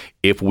 lives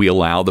if we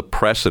allow the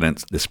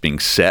precedent that's being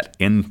set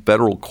in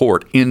federal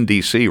court in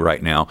D.C.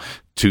 right now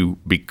to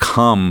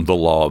become the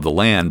law of the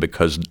land,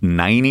 because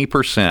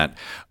 90%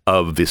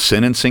 of the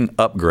sentencing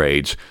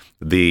upgrades,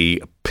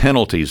 the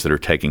penalties that are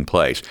taking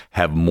place,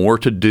 have more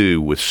to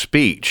do with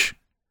speech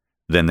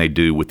than they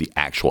do with the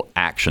actual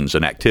actions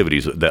and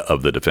activities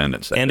of the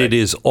defendants. And it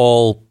is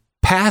all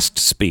past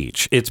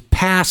speech. It's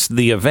past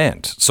the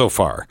event so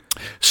far.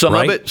 Some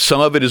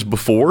of it is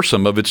before,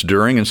 some of it's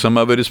during, and some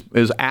of it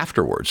is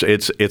afterwards.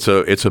 It's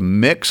a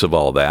mix of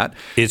all that.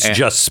 It's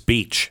just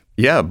speech.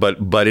 Yeah,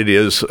 but it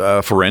is,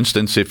 for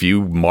instance, if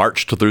you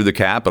marched through the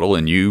Capitol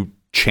and you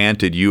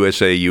chanted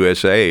USA,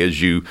 USA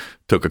as you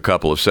took a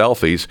couple of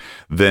selfies,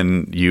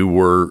 then you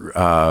were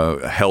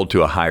held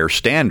to a higher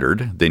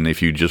standard than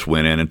if you just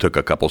went in and took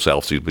a couple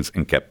selfies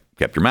and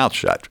kept your mouth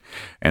shut.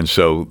 And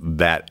so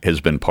that has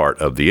been part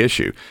of the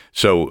issue.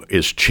 So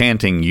is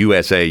chanting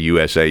USA,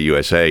 USA,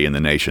 USA in the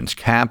nation's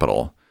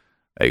capital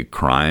a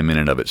crime in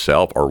and of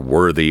itself, or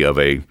worthy of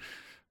a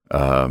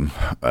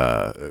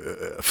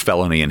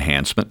felony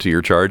enhancement to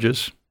your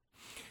charges?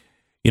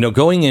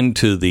 Going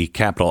into the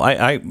Capitol,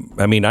 I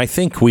mean, I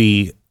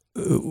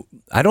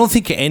don't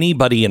think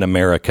anybody in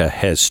America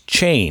has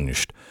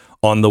changed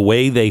on the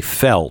way they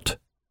felt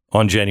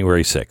on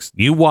January 6th.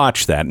 You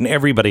watch that, and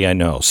everybody I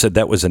know said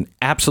that was an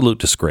absolute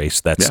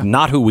disgrace. That's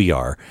not who we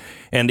are.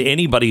 And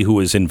anybody who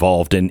is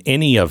involved in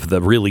any of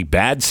the really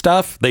bad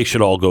stuff, they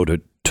should all go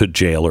to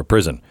jail or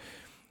prison.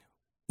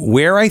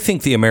 Where I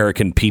think the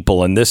American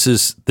people, and this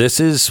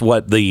is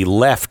what the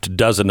left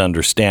doesn't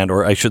understand,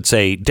 or I should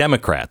say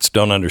Democrats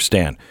don't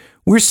understand,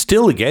 we're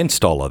still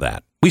against all of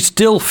that. We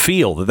still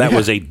feel that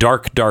was a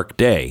dark, dark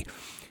day.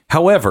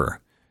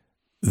 However,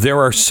 there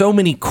are so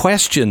many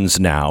questions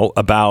now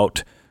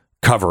about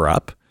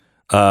cover-up,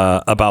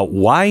 about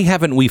why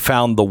haven't we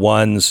found the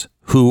ones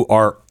who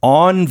are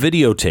on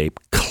videotape,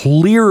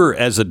 clear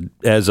as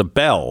a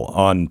bell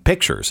on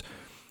pictures.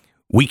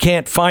 We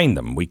can't find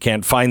them. We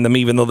can't find them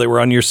even though they were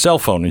on your cell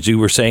phone, as you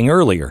were saying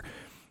earlier.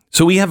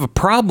 So we have a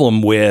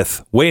problem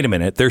with, wait a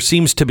minute, there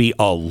seems to be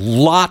a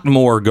lot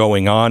more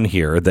going on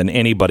here than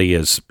anybody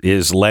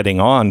is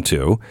letting on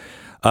to.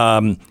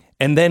 And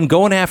then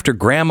going after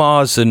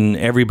grandmas and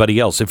everybody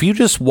else. If you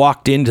just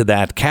walked into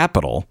that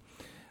Capitol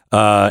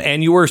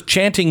and you were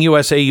chanting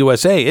USA,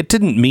 USA, it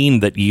didn't mean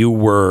that you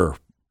were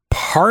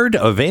part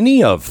of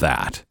any of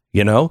that.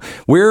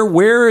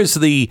 Where is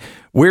the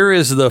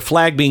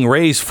flag being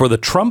raised for the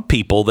Trump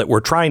people that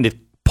were trying to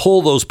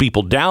pull those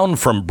people down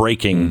from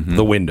breaking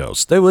the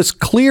windows? There was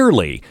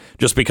clearly,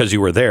 just because you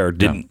were there,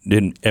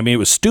 it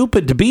was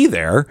stupid to be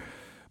there,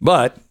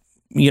 but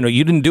you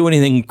didn't do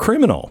anything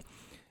criminal.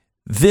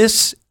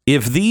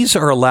 If these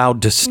are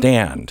allowed to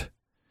stand,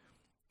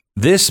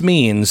 this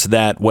means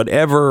that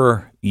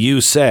whatever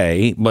you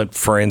say, but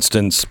for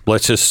instance,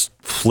 let's just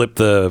flip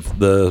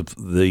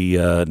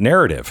the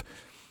narrative.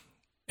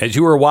 As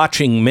you were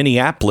watching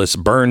Minneapolis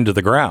burn to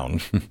the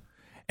ground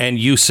and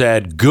you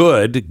said,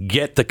 good,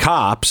 get the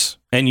cops,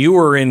 and you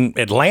were in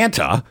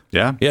Atlanta,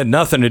 you had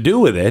nothing to do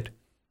with it,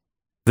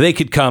 they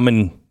could come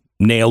and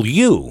nail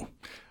you.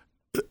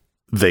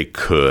 They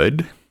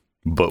could,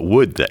 but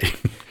would they?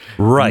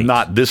 Right.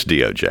 Not this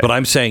DOJ. But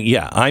I'm saying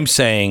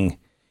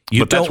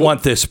you don't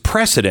want this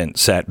precedent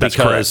set,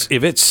 because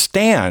if it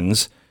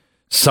stands,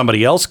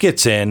 somebody else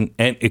gets in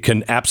and it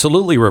can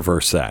absolutely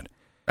reverse that.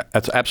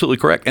 That's absolutely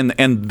correct.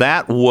 And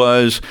that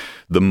was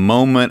the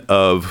moment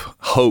of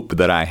hope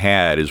that I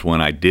had, is when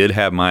I did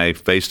have my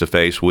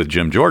face-to-face with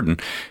Jim Jordan.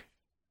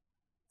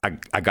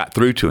 I got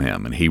through to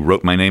him, and he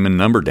wrote my name and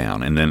number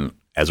down. And then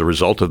as a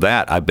result of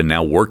that, I've been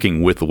now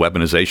working with the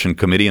Weaponization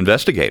Committee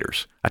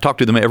investigators. I talk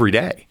to them every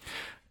day.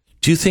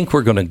 Do you think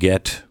we're going to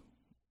get...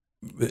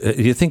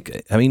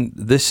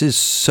 this is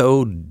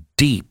so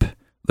deep.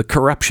 The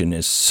corruption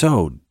is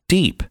so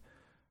deep.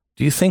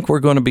 Do you think we're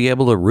going to be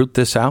able to root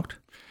this out?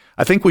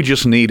 I think we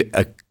just need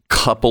a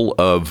couple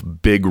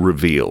of big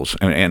reveals,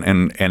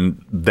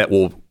 and that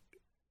will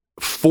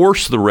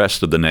force the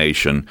rest of the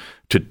nation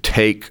to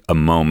take a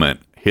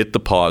moment, hit the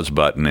pause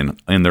button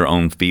in their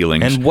own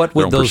feelings. And what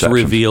would those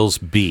reveals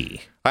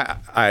be?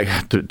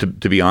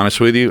 To be honest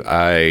with you,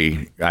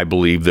 I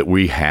believe that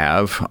we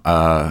have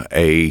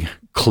that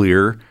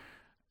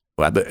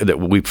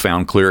we've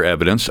found clear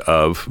evidence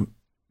of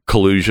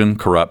collusion,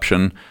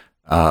 corruption,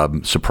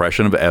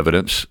 suppression of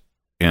evidence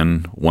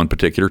in one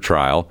particular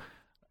trial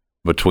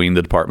between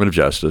the Department of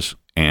Justice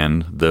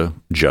and the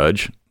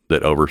judge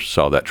that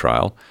oversaw that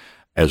trial,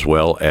 as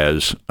well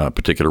as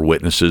particular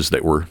witnesses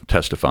that were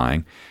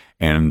testifying.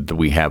 And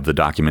we have the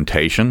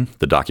documentation.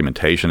 The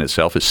documentation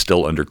itself is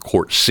still under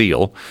court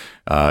seal,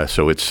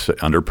 so it's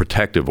under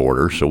protective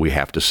order. So we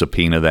have to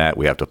subpoena that.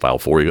 We have to file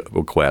FOIA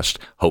request,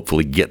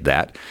 hopefully get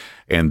that,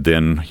 and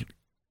then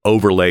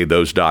overlay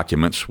those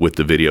documents with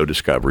the video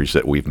discoveries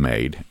that we've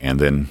made. And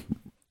then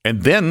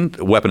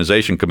the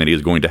Weaponization Committee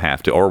is going to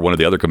have to, or one of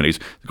the other committees,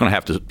 is going to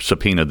have to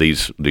subpoena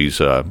these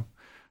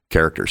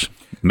characters,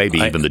 maybe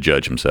even the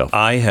judge himself.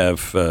 I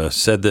have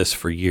said this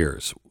for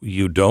years.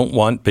 You don't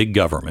want big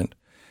government,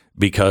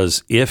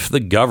 because if the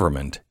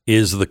government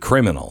is the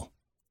criminal,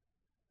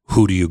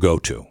 who do you go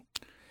to?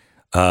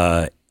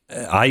 I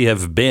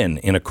have been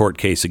in a court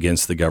case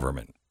against the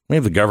government.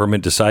 If the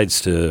government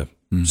decides to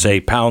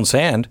say pound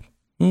sand,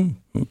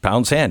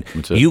 pound sand.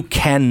 You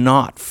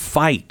cannot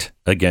fight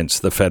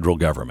against the federal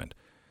government.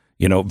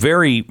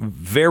 Very,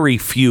 very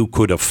few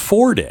could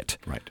afford it,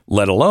 right,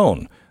 let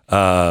alone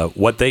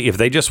if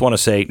they just want to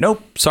say,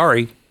 nope,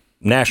 sorry,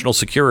 national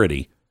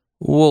security.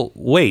 Well,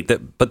 wait,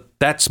 but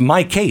that's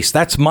my case.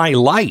 That's my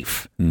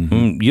life.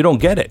 You don't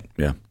get it.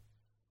 Yeah.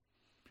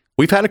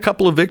 We've had a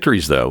couple of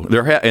victories, though.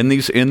 In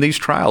these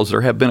trials,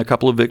 there have been a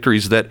couple of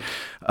victories that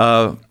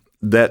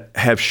that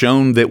have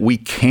shown that we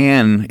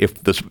can,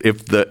 if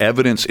the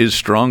evidence is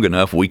strong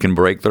enough, we can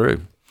break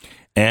through.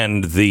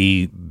 And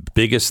the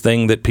biggest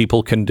thing that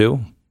people can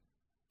do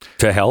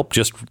to help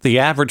just the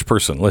average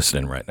person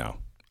listening right now.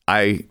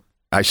 I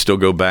still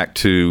go back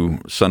to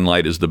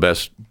sunlight is the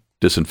best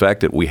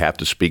disinfectant. We have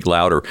to speak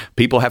louder.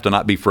 People have to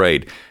not be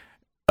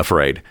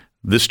afraid.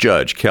 This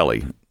judge,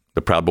 Kelly,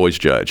 the Proud Boys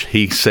judge,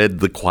 he said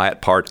the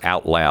quiet part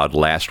out loud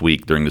last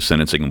week during the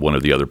sentencing of one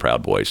of the other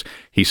Proud Boys.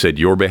 He said,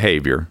 your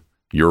behavior,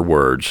 your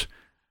words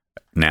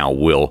now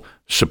will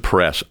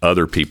suppress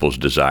other people's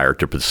desire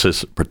to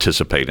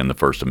participate in the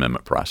First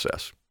Amendment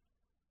process.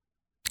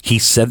 He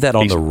said that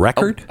on the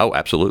record? Oh,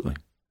 absolutely.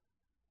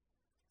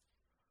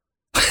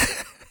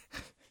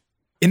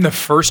 In the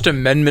First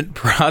Amendment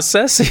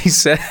process, he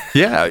said.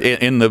 Yeah,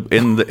 in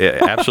the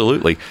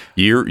absolutely.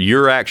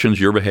 Your actions,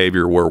 your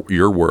behavior,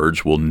 your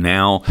words will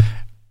now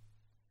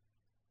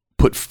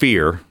put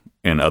fear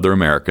in other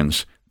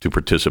Americans to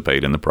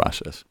participate in the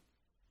process.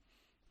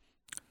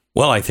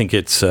 Well, I think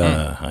it's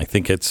worked.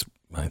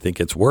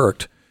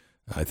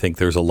 I think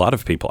there's a lot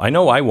of people. I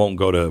know I won't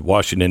go to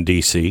Washington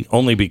D.C.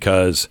 only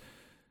because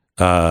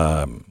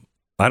I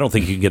don't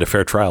think you can get a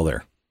fair trial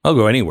there. I'll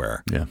go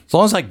anywhere. Yeah. As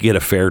long as I get a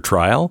fair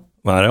trial.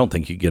 Well, I don't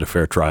think you get a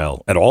fair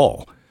trial at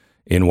all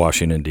in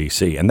Washington,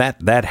 D.C., and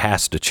that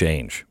has to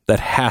change.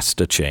 That has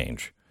to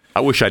change.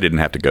 I wish I didn't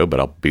have to go, but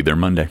I'll be there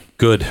Monday.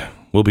 Good.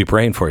 We'll be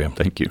praying for you.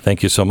 Thank you.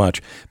 Thank you so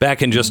much.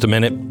 Back in just a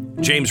minute.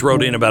 James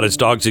wrote in about his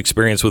dog's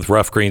experience with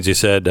rough greens. He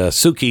said,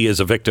 Suki is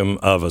a victim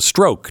of a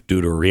stroke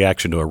due to a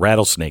reaction to a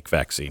rattlesnake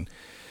vaccine.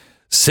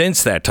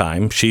 Since that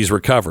time, she's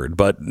recovered,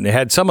 but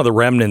had some of the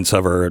remnants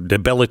of her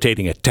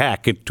debilitating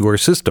attack into her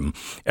system.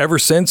 Ever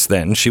since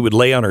then, she would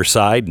lay on her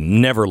side,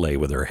 never lay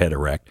with her head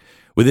erect.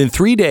 Within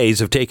 3 days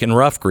of taking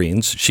rough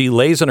greens, she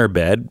lays on her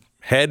bed,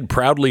 head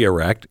proudly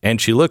erect, and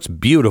she looks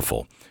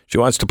beautiful. She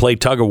wants to play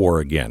tug-of-war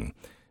again.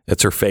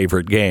 It's her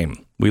favorite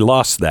game. We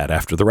lost that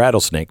after the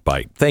rattlesnake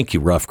bite. Thank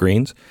you, Rough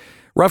Greens.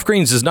 Rough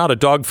Greens is not a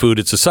dog food.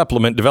 It's a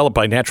supplement developed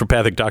by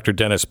naturopathic Dr.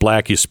 Dennis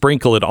Black. You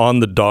sprinkle it on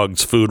the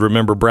dog's food.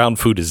 Remember, brown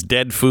food is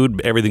dead food.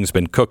 Everything's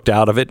been cooked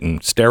out of it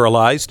and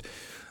sterilized.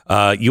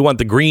 You want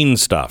the green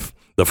stuff.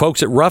 The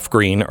folks at Rough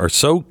Green are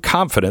so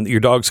confident that your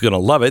dog's going to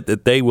love it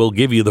that they will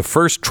give you the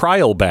first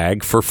trial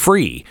bag for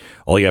free.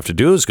 All you have to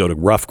do is go to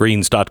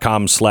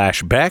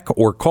roughgreens.com/Beck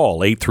or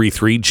call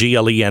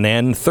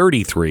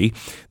 833-GLENN-33.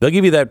 They'll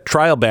give you that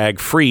trial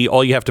bag free.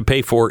 All you have to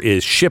pay for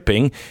is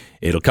shipping.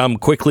 It'll come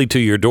quickly to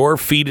your door,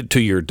 feed it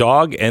to your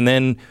dog, and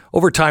then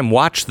over time,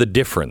 watch the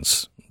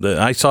difference.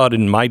 I saw it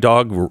in my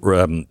dog.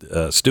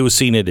 Stu has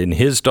seen it in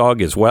his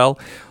dog as well.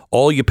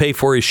 All you pay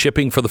for is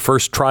shipping for the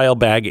first trial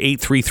bag,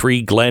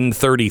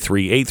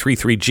 833-GLEN-33,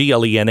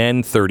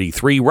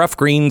 833-GLENN-33,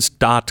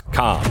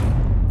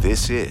 roughgreens.com.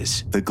 This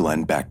is the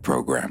Glenn Beck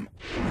Program.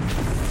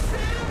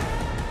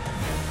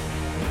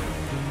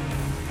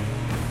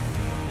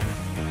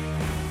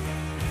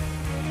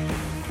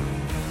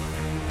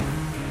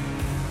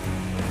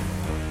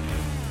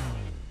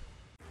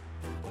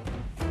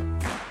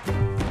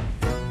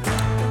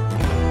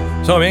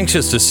 So I'm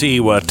anxious to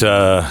see what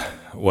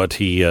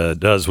he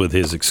does with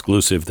his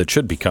exclusive that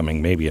should be coming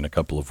maybe in a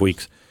couple of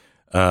weeks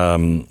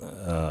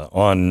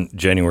on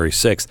January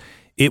 6th.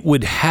 It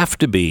would have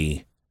to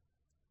be,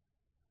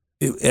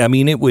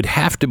 it would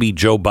have to be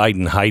Joe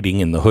Biden hiding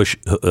in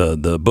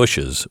the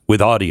bushes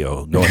with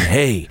audio going,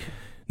 hey,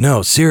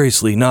 no,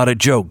 seriously, not a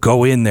joke.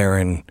 Go in there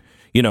and,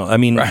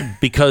 right.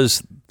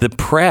 Because the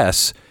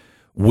press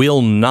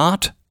will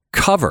not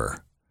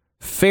cover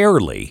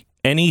fairly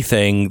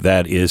anything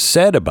that is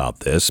said about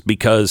this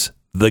because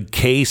the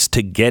case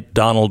to get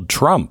Donald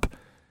Trump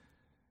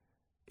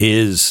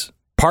is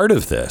part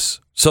of this.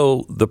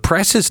 So the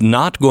press is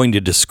not going to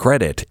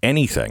discredit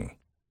anything.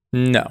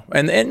 No.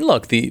 And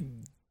look, the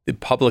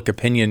public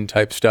opinion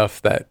type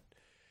stuff that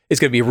is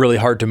going to be really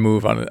hard to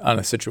move on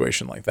a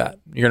situation like that.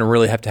 You're going to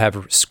really have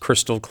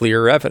crystal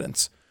clear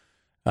evidence.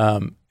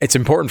 It's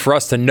important for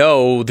us to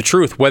know the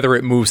truth, whether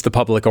it moves the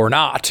public or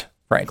not,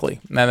 frankly.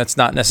 And that's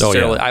not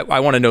necessarily,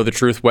 I want to know the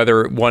truth,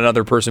 whether one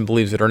other person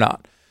believes it or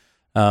not.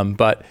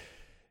 But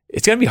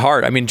it's going to be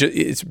hard.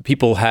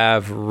 People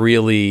have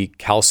really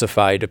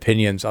calcified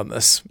opinions on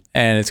this,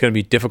 and it's going to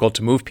be difficult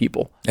to move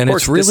people. And of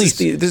course,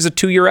 this is a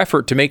 2-year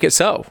effort to make it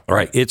so.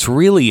 Right. It's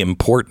really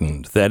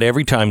important that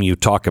every time you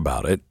talk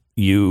about it,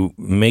 you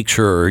make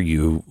sure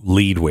you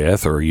lead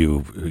with or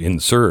you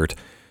insert,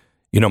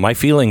 my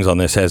feelings on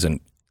this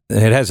hasn't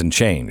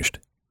changed.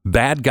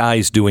 Bad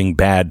guys doing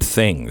bad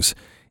things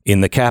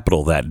in the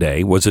Capitol that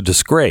day was a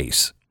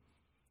disgrace.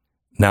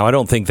 Now, I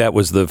don't think that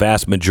was the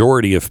vast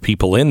majority of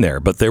people in there,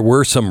 but there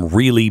were some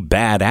really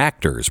bad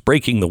actors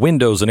breaking the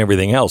windows and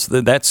everything else.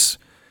 That's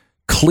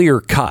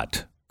clear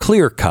cut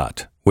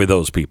with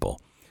those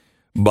people.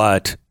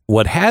 But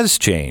what has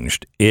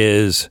changed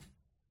is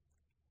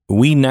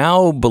we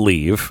now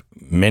believe,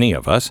 many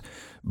of us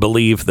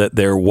believe, that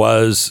there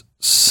was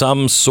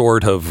some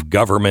sort of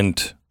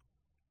government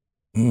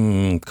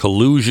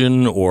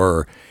collusion,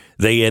 or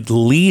they at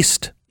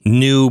least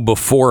knew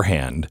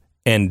beforehand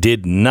and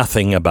did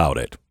nothing about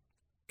it.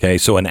 Okay,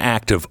 so an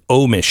act of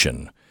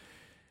omission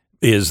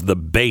is the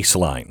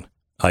baseline,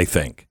 I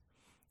think.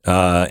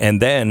 And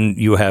then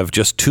you have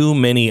just too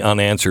many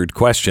unanswered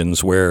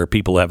questions where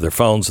people have their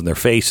phones and their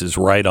faces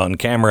right on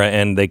camera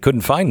and they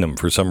couldn't find them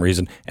for some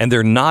reason, and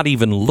they're not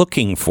even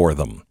looking for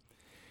them.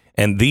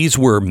 And these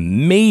were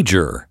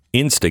major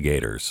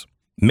instigators.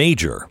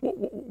 Major.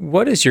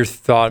 What is your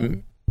thought,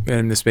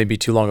 and this may be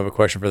too long of a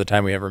question for the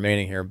time we have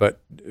remaining here, but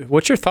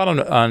what's your thought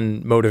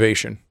on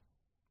motivation?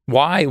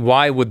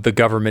 Why would the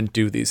government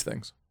do these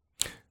things?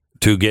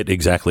 To get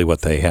exactly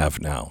what they have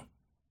now.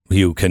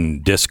 You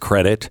can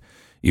discredit.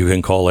 You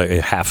can call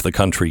half the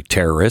country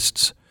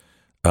terrorists.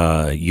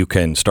 You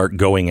can start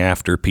going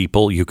after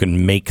people. You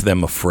can make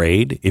them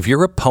afraid. If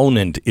your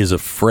opponent is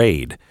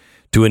afraid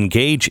to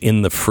engage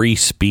in the free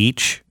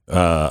speech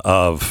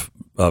of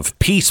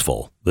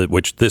peaceful,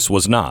 which this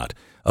was not,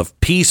 of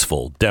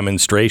peaceful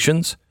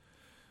demonstrations,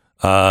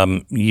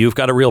 you've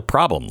got a real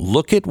problem.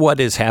 Look at what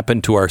has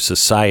happened to our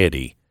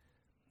society.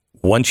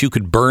 Once you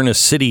could burn a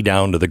city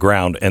down to the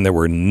ground and there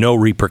were no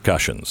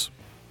repercussions.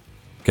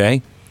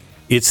 Okay?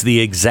 It's the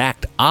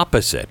exact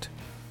opposite.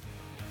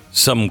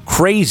 Some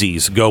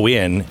crazies go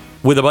in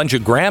with a bunch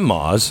of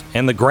grandmas,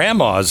 and the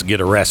grandmas get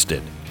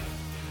arrested.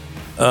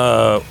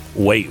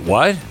 Wait,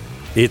 what?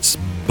 It's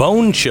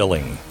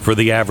bone-chilling for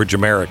the average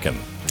American.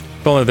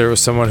 If only there was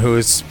someone who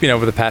is,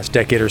 over the past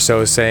decade or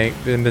so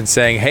been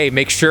saying, hey,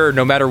 make sure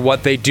no matter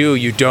what they do,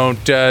 you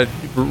don't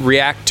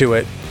react to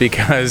it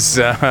because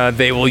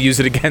they will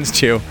use it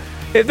against you.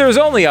 If there was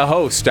only a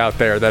host out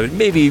there that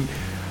maybe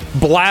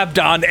blabbed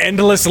on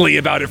endlessly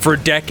about it for a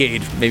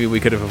decade, maybe we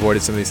could have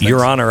avoided some of these things.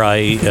 Your Honor,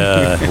 I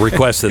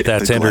request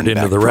that's entered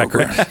into the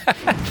record.